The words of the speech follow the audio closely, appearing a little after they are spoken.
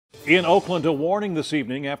In Oakland, a warning this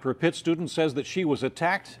evening after a Pitt student says that she was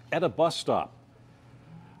attacked at a bus stop.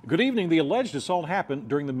 Good evening. The alleged assault happened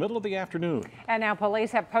during the middle of the afternoon. And now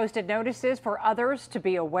police have posted notices for others to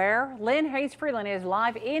be aware. Hayes-Freeland is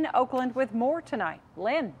live in Oakland with more tonight.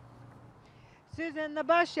 Lynn. Susan, the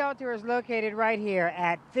bus shelter is located right here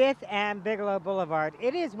at 5th and Bigelow Boulevard.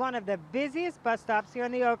 It is one of the busiest bus stops here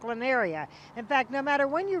in the Oakland area. In fact, no matter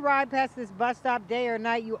when you ride past this bus stop, day or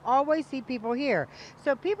night, you always see people here.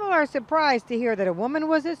 So people are surprised to hear that a woman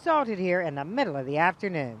was assaulted here in the middle of the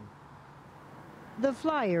afternoon. The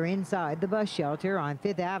flyer inside the bus shelter on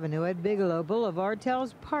 5th Avenue at Bigelow Boulevard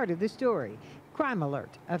tells part of the story. Crime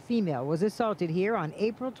alert. A female was assaulted here on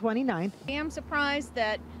April 29th. I am surprised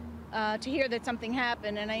that to hear that something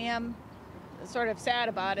happened, and I am sort of sad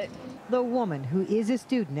about it. The woman, who is a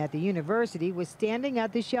student at the university, was standing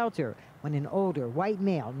at the shelter when an older white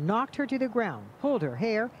male knocked her to the ground, pulled her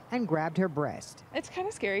hair, and grabbed her breast. It's kind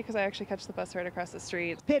of scary because I actually catch the bus right across the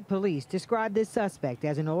street. Pitt police described the suspect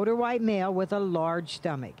as an older white male with a large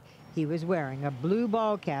stomach. He was wearing a blue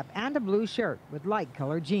ball cap and a blue shirt with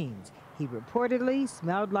light-colored jeans. He reportedly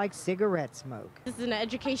smelled like cigarette smoke. This is an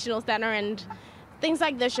educational center, and things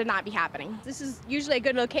like this should not be happening. This is usually a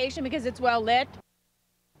good location because it's well lit.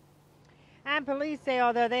 And police say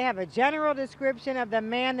although they have a general description of the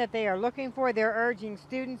man that they are looking for, they're urging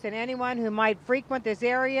students and anyone who might frequent this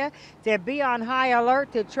area to be on high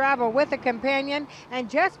alert, to travel with a companion,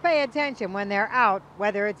 and just pay attention when they're out,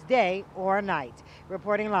 whether it's day or night.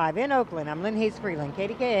 Reporting live in Oakland, I'm Hayes-Freeland,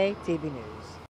 KDKA TV News.